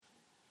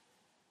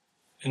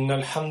إن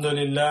الحمد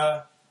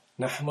لله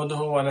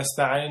نحمده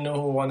ونستعينه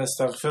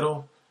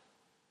ونستغفره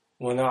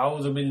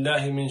ونعوذ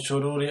بالله من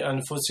شرور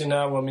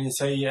أنفسنا ومن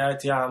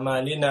سيئات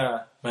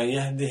أعمالنا من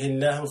يهده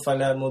الله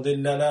فلا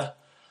مضل له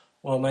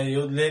ومن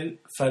يضلل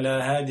فلا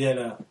هادي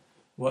له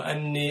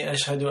وأني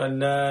أشهد أن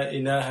لا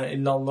إله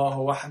إلا الله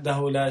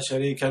وحده لا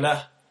شريك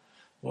له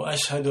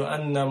وأشهد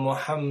أن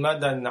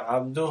محمدا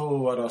عبده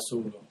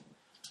ورسوله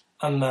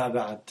أما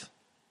بعد.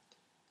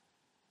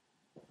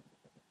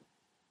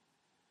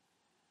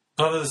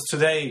 Brothers,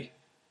 today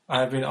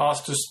I have been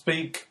asked to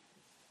speak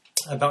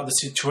about the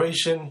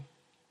situation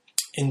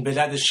in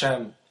Bilad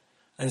al-Sham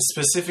and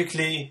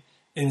specifically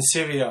in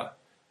Syria.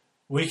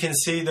 We can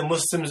see the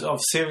Muslims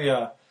of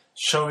Syria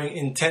showing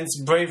intense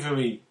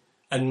bravery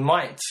and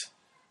might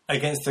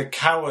against the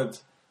coward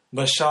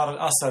Bashar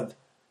al-Assad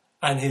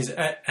and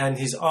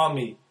his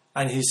army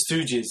and his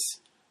stooges.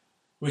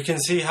 We can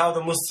see how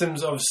the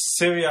Muslims of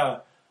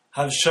Syria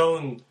have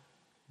shown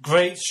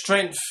great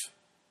strength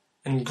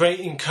and great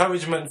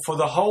encouragement for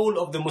the whole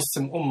of the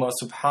Muslim Ummah,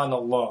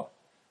 subhanallah.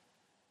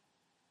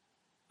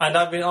 And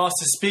I've been asked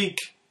to speak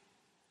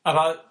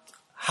about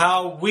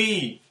how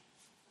we,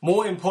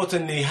 more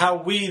importantly, how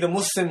we, the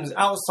Muslims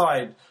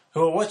outside,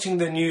 who are watching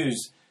the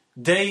news,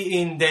 day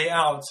in, day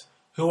out,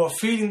 who are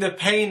feeling the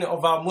pain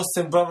of our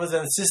Muslim brothers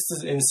and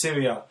sisters in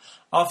Syria,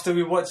 after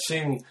we're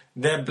watching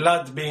their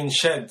blood being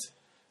shed,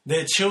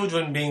 their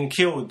children being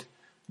killed,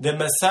 their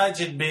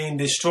masajid being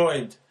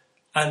destroyed,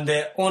 and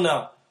their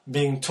honor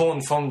being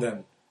torn from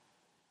them.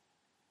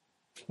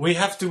 We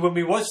have to, when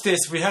we watch this,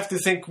 we have to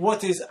think,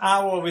 what is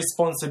our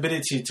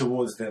responsibility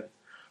towards them?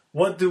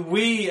 What do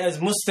we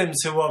as Muslims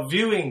who are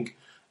viewing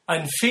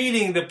and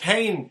feeling the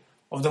pain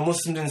of the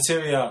Muslims in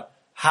Syria,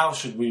 how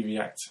should we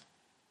react?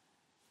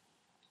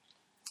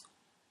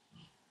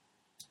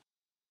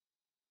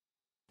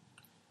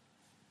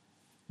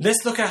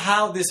 Let's look at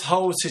how this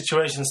whole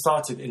situation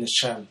started in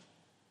Sham.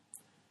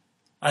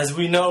 As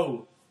we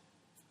know,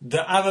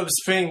 the Arab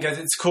Spring, as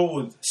it's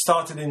called,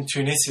 started in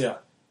Tunisia.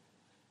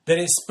 Then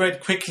it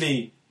spread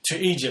quickly to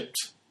Egypt.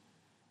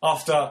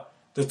 After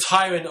the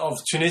tyrant of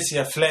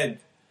Tunisia fled,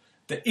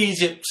 the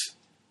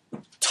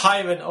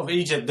tyrant of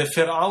Egypt, the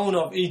Fir'aun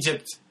of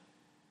Egypt,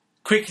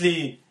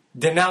 quickly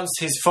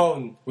denounced his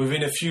throne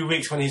within a few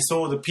weeks when he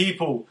saw the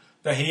people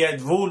that he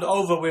had ruled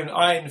over with an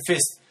iron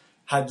fist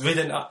had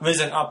risen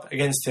up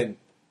against him.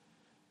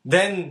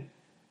 Then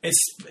it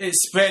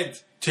spread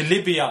to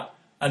Libya,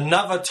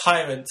 another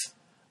tyrant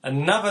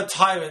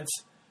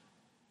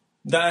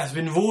that has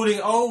been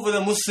ruling over the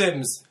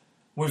Muslims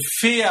with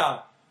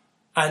fear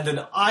and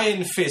an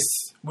iron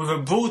fist, with a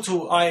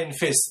brutal iron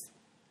fist.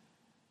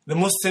 The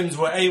Muslims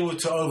were able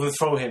to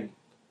overthrow him.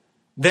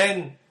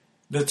 Then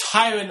the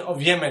tyrant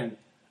of Yemen,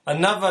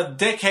 another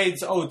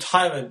decades-old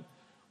tyrant,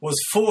 was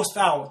forced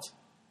out,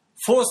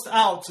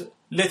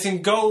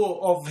 letting go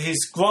of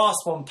his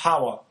grasp on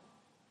power.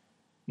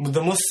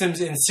 The Muslims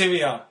in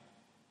Syria,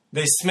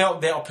 they smelt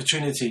their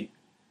opportunity.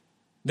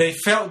 They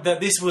felt that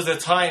this was the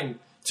time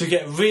to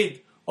get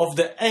rid of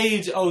the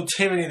age-old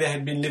tyranny they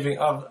had been living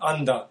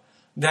under.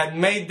 They had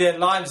made their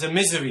lives a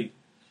misery.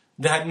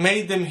 They had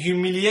made them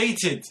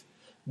humiliated.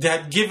 They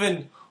had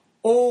given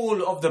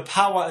all of the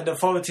power and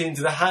authority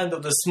into the hand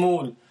of the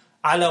small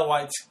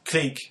Alawite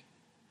clique.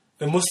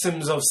 The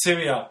Muslims of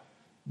Syria,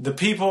 the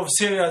people of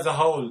Syria as a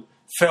whole,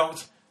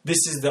 felt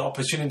this is the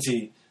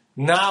opportunity.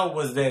 Now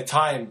was their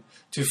time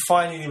to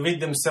finally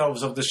rid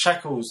themselves of the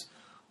shackles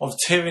of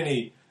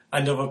tyranny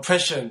and of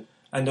oppression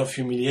and of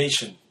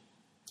humiliation.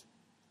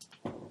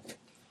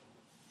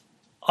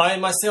 I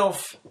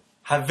myself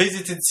have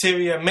visited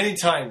Syria many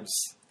times,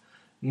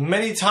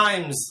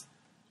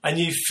 and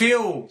you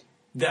feel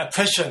the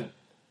oppression,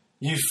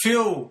 you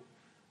feel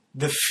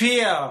the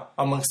fear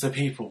amongst the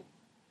people.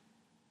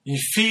 You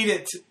feel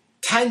it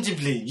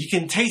tangibly. You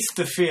can taste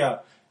the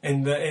fear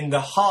in the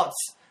hearts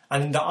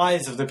and in the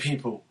eyes of the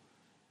people.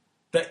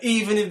 That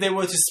even if they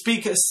were to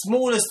speak a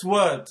smallest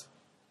word,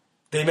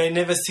 they may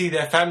never see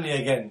their family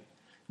again.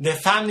 Their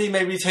family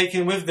may be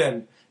taken with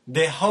them.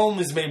 Their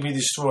homes may be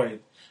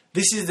destroyed.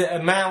 This is the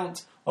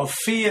amount of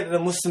fear that the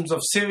Muslims of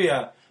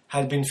Syria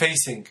had been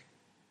facing.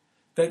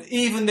 That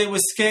even they were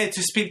scared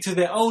to speak to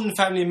their own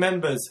family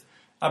members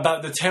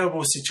about the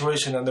terrible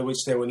situation under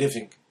which they were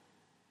living.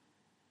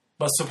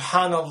 But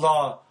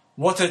subhanallah,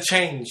 what a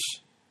change.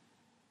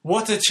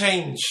 What a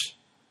change.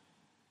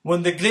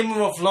 When the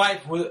glimmer of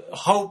light,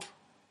 hope,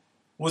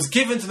 was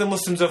given to the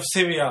Muslims of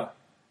Syria,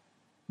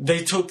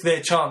 they took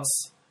their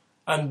chance,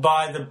 and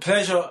by the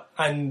pleasure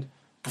and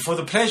for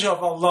the pleasure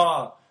of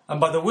Allah and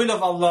by the will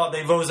of Allah,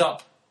 they rose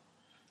up.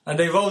 And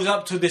they rose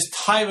up to this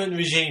tyrant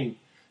regime,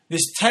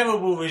 this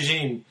terrible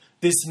regime,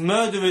 this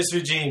murderous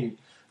regime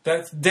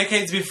that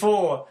decades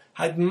before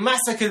had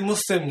massacred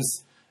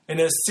Muslims in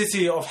a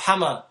city of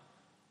Hama,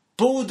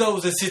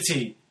 bulldozed the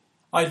city.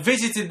 I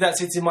visited that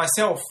city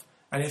myself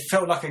and it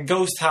felt like a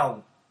ghost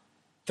town.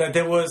 That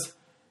there was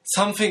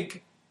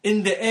something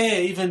in the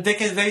air, even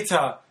decades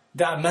later,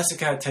 that a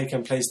massacre had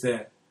taken place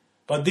there.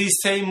 But these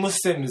same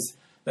Muslims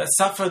that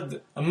suffered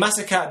a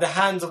massacre at the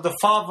hands of the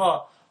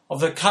father of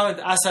the current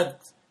Assad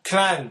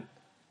clan,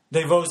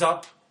 they rose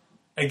up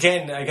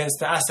again against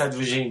the Assad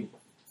regime.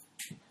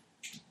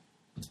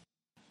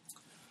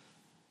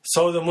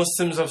 So the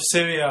Muslims of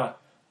Syria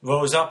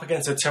rose up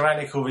against a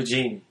tyrannical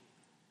regime.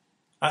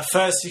 At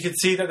first you could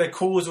see that their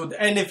cause was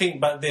anything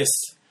but this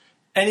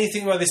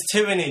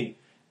tyranny,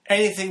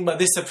 anything but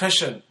this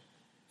oppression.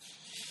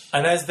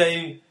 And as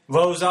they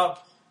rose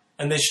up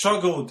and they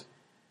struggled,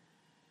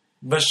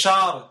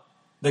 Bashar,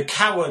 the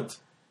coward,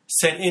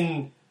 sent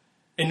in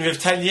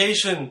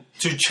retaliation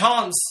to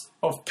chants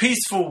of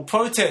peaceful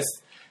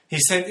protest, he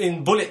sent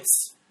in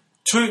bullets,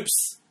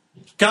 troops,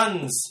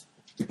 guns,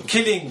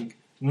 killing,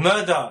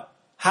 murder.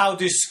 How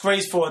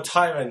disgraceful a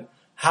tyrant,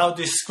 how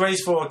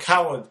disgraceful a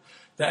coward,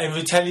 that in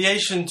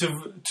retaliation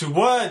to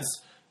words,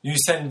 you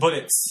send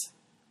bullets.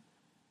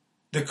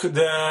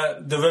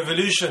 The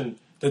revolution,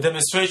 the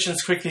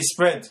demonstrations quickly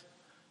spread,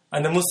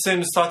 and the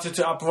Muslims started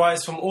to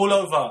uprise from all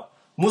over.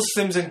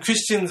 Muslims and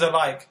Christians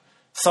alike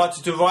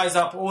started to rise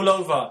up all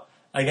over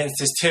against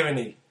this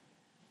tyranny.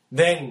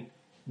 Then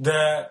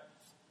the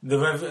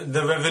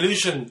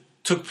revolution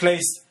took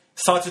place,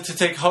 started to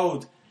take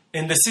hold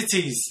in the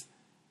cities,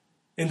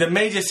 in the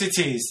major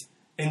cities,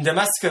 in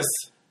Damascus,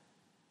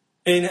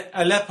 in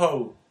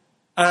Aleppo,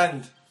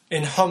 and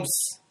in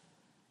Homs.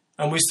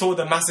 And we saw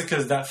the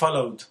massacres that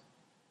followed.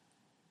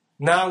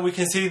 Now we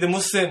can see the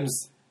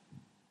Muslims,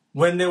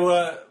 when they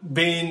were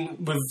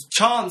being with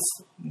chants,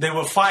 they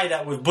were fired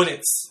at with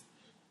bullets.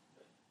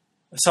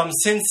 Some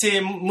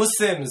sincere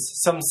Muslims,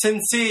 some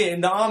sincere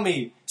in the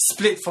army,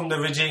 split from the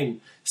regime,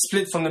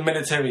 split from the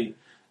military,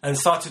 and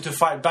started to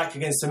fight back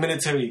against the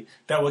military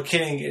that were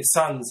killing its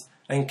sons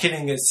and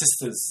killing its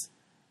sisters.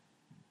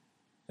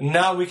 And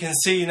now we can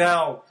see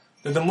now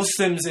that the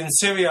Muslims in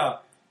Syria,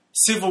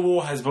 civil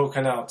war has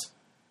broken out.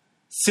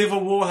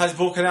 Civil war has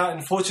broken out,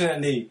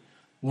 unfortunately,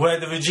 where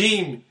the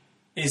regime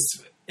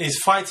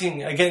is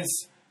fighting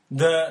against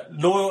the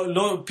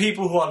loyal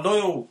people who are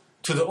loyal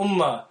to the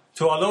Ummah,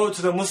 who are loyal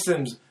to the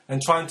Muslims,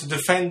 and trying to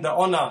defend the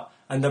honor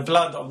and the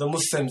blood of the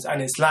Muslims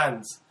and its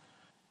lands.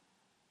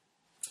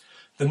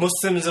 The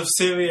Muslims of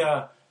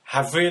Syria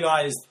have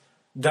realized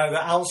that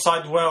the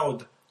outside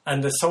world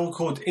and the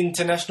so-called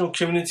international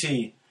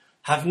community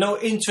have no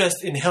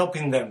interest in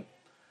helping them,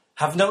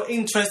 have no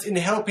interest in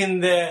helping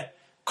their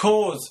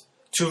cause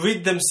to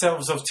rid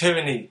themselves of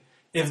tyranny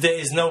if there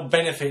is no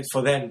benefit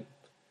for them.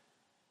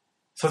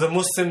 So the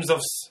Muslims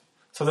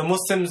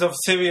of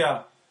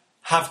Syria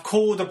have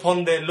called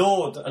upon their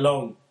Lord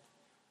alone.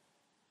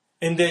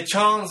 In their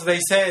chants they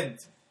said,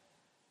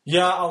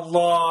 Ya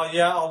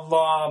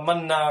Allah,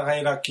 manna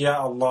ghayrak, Ya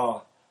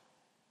Allah.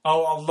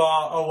 Oh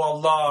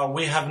Allah,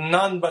 we have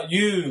none but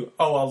you,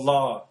 oh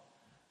Allah.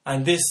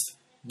 And this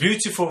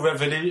beautiful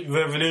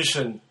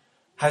revolution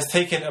has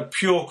taken a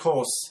pure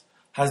course,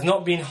 has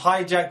not been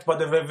hijacked by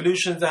the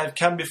revolutions that have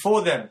come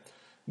before them.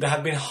 They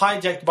have been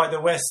hijacked by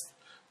the West.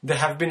 They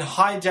have been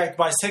hijacked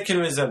by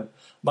secularism,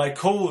 by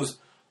calls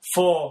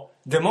for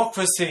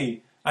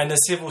democracy and a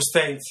civil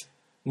state.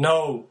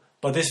 No,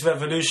 but this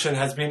revolution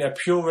has been a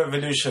pure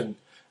revolution.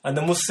 And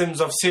the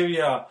Muslims of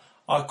Syria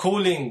are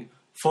calling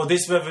for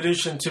this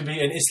revolution to be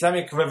an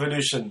Islamic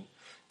revolution,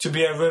 to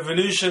be a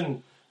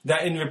revolution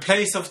that in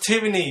place of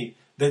tyranny,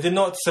 they did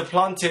not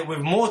supplant it with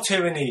more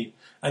tyranny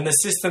and the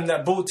system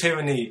that brought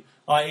tyranny,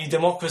 i.e.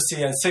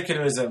 democracy and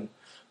secularism.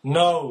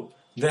 No,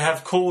 they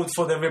have called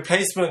for the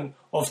replacement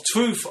of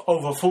truth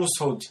over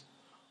falsehood,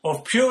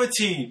 of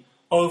purity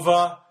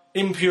over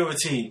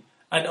impurity,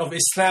 and of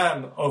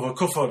Islam over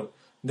kufr.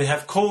 They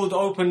have called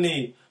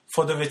openly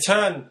for the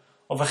return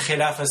of a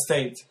Khilafah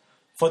state,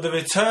 for the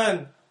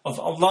return of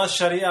Allah's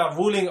Sharia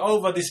ruling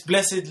over this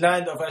blessed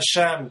land of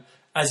Asham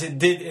as it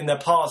did in the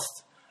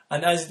past,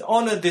 and as it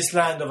honored this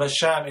land of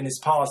Asham in its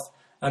past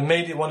and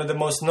made it one of the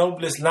most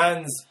noblest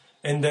lands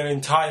in the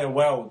entire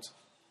world.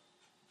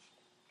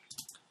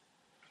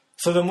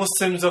 So the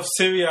Muslims of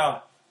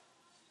Syria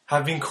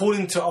have been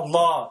calling to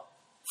Allah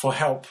for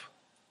help,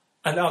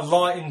 and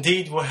Allah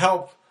indeed will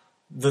help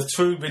the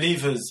true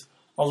believers.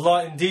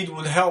 Allah indeed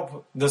will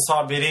help the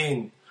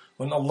Sabirin.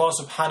 When Allah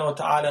subhanahu wa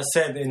ta'ala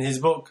said in His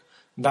book,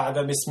 بعد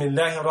بسم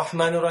الله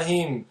الرحمن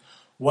الرحيم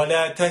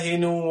ولا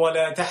تهنوا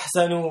ولا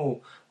تحزنوا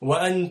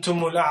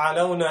وأنتم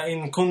الأعلون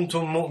إن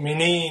كنتم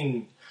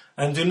مؤمنين,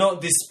 and do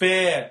not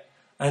despair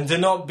and do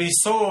not be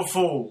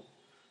sorrowful,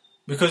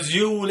 because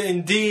you will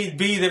indeed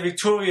be the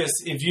victorious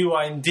if you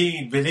are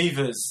indeed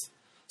believers.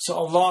 So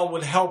Allah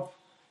will help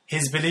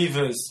His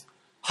believers.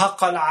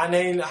 حقا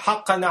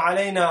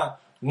علينا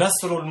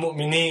نصر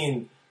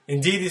المؤمنين.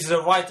 Indeed, it is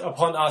a right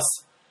upon us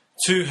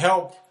to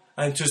help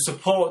and to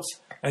support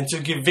and to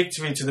give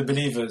victory to the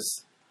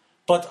believers.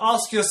 But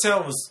ask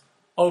yourselves,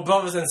 O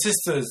brothers and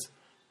sisters,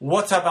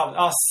 what about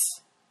us?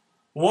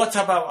 What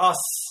about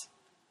us?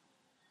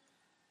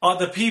 Are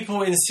the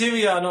people in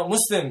Syria not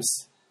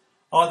Muslims?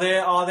 Are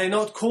they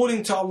not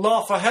calling to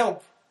Allah for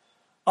help?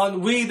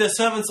 Aren't we the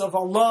servants of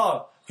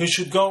Allah who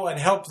should go and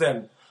help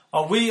them?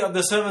 Are we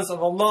the servants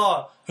of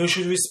Allah who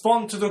should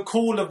respond to the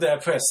call of the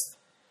oppressed?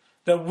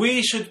 That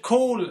we should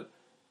call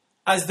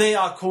as they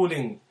are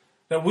calling,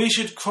 that we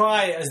should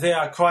cry as they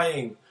are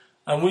crying,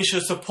 and we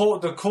should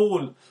support the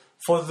call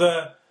for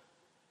the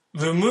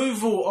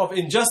removal of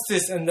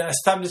injustice and the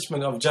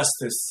establishment of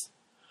justice.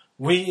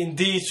 We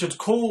indeed should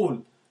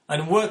call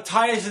and work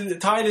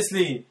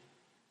tirelessly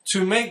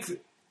to make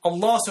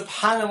Allah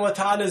subhanahu wa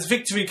ta'ala's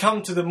victory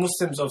come to the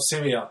Muslims of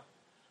Syria.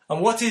 And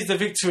what is the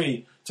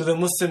victory to the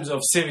Muslims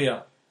of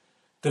Syria?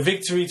 The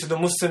victory to the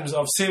Muslims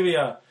of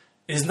Syria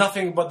is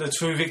nothing but the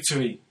true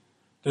victory.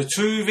 The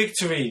true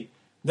victory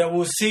that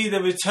will see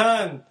the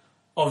return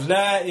of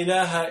La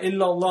ilaha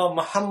illallah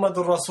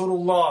Muhammadur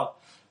Rasulullah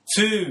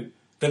to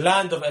the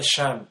land of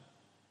Ash-Sham.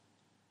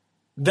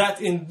 That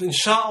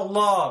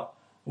insha'Allah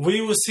we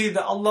will see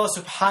that Allah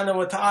subhanahu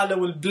wa ta'ala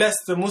will bless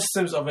the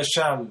Muslims of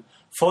Ash-Sham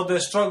for their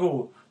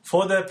struggle,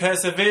 for their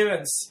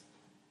perseverance.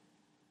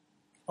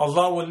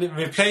 Allah will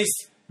replace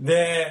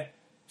their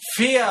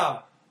fear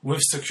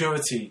with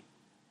security,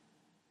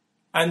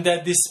 and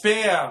their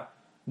despair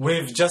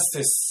with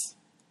justice,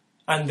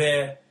 and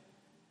their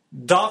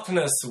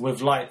darkness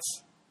with light.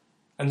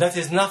 And that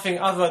is nothing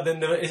other than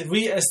the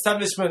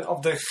re-establishment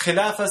of the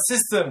Khilafah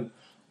system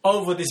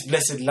over this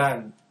blessed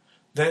land.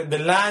 The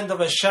land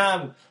of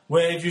Ash-Sham,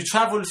 where if you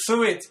travel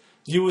through it,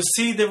 you will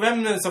see the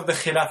remnants of the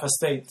Khilafah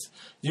state.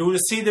 You will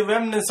see the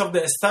remnants of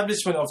the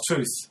establishment of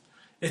truth.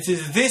 It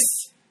is this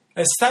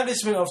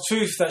establishment of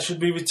truth that should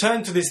be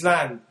returned to this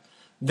land,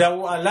 that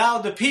will allow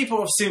the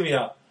people of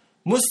Syria,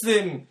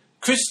 Muslim,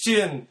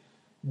 Christian,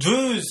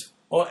 Druze,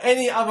 or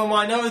any other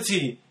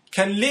minority,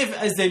 can live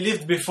as they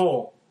lived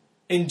before,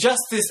 in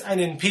justice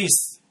and in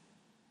peace,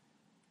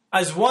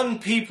 as one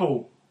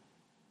people,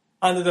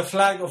 under the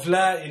flag of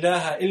La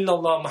ilaha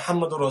illallah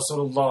Muhammadur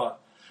Rasulullah.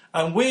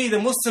 And we the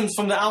Muslims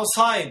from the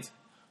outside,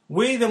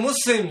 we the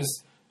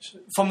Muslims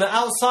from the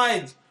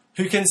outside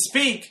who can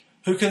speak,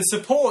 who can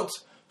support,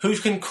 who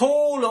can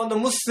call on the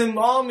Muslim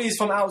armies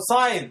from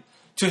outside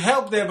to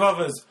help their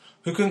brothers,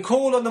 who can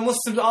call on the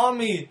Muslim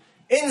army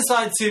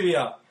inside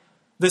Syria,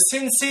 the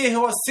sincere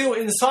who are still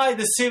inside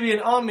the Syrian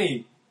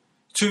army,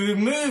 to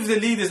remove the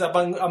leaders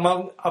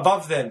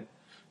above them,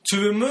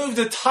 to remove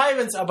the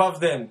tyrants above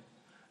them,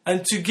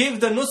 and to give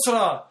the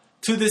nusrah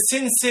to the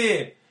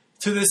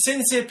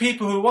sincere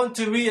people who want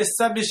to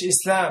re-establish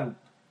Islam,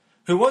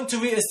 who want to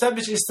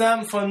re-establish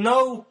Islam for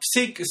no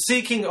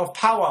seeking of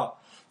power,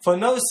 for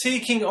no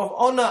seeking of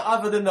honor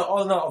other than the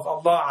honor of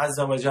Allah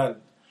Azza wa Jal.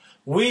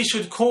 We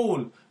should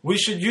call, we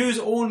should use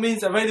all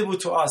means available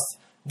to us,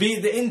 be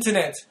it the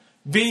internet,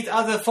 be it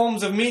other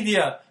forms of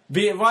media,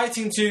 be it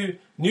writing to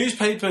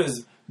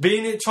newspapers, be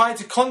it try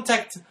to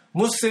contact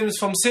Muslims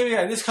from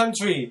Syria and this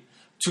country,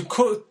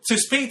 to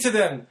speak to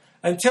them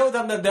and tell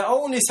them that their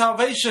only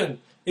salvation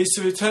is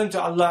to return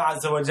to Allah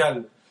Azza wa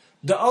Jal.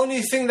 The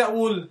only thing that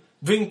will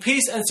bring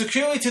peace and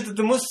security to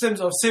the Muslims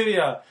of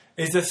Syria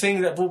is the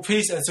thing that brought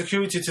peace and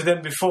security to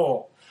them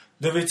before,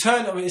 the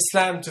return of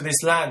Islam to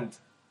this land.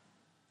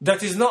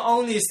 That is not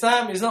only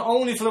Islam, is not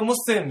only for the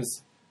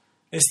Muslims.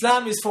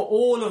 Islam is for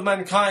all of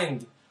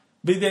mankind,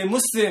 be they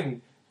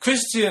Muslim,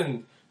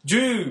 Christian,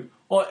 Jew,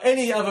 or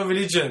any other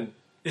religion.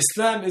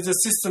 Islam is a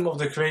system of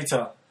the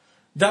Creator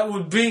that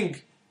would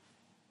bring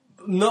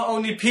not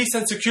only peace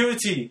and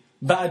security,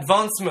 but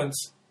advancement.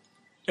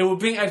 It will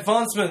bring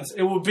advancement.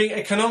 It will bring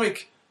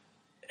economic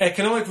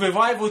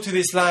revival to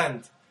this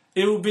land.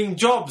 It will bring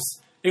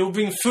jobs. It will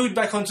bring food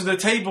back onto the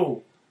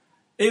table.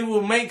 It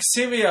will make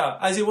Syria,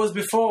 as it was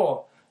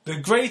before, the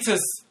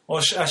greatest, or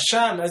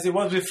Ash-Sham, as it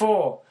was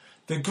before,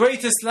 the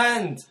greatest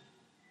land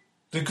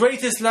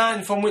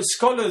from which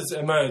scholars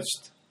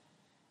emerged.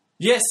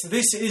 Yes,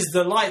 this is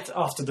the light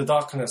after the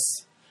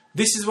darkness.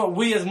 This is what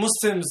we as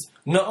Muslims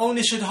not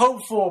only should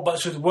hope for, but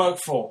should work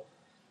for.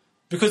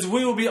 Because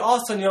we will be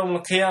asked on Yawm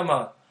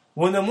al-Qiyamah,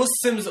 when the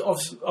Muslims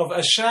of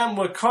Ash-Sham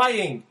were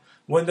crying,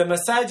 when the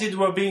masajid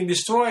were being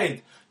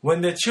destroyed,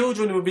 when the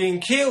children were being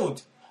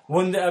killed,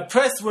 when the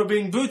oppressed were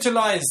being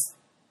brutalized,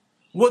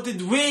 what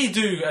did we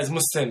do as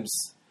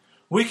Muslims?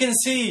 We can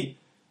see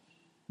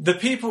the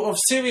people of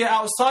Syria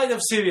outside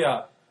of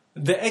Syria,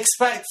 the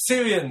expat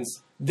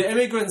Syrians, the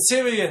immigrant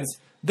Syrians,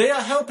 they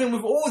are helping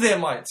with all their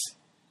might.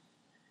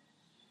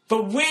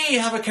 But we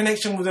have a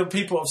connection with the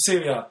people of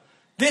Syria.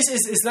 This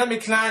is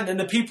Islamic land and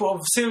the people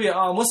of Syria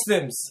are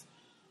Muslims.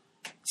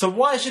 So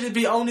why should it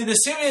be only the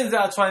Syrians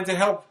that are trying to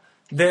help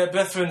their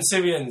brethren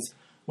Syrians,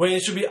 when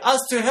it should be us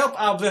to help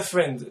our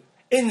brethren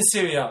in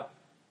Syria?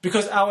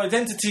 Because our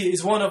identity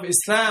is one of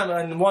Islam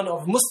and one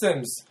of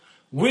Muslims.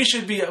 We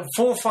should be at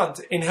forefront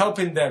in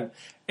helping them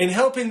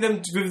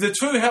with the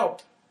true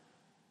help.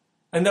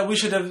 And that we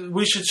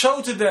should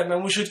show to them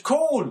and we should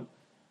call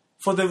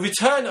for the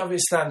return of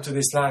Islam to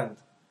this land,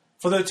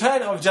 for the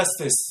return of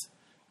justice.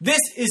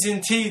 This is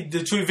indeed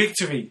the true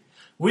victory.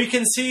 We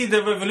can see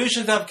the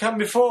revolutions that have come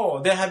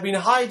before. They have been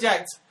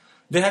hijacked.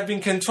 They have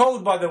been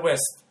controlled by the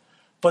West.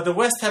 But the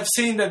West have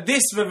seen that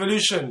this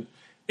revolution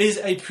is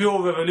a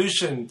pure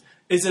revolution,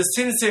 is a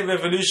sincere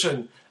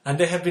revolution, and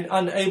they have been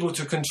unable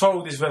to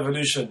control this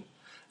revolution.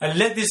 And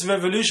let this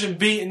revolution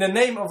be in the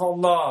name of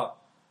Allah,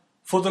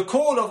 for the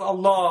call of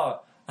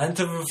Allah, and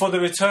for the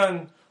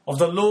return of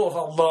the law of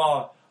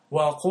Allah,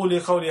 وأقول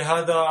قولي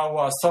هذا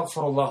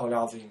وأستغفر الله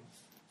العظيم.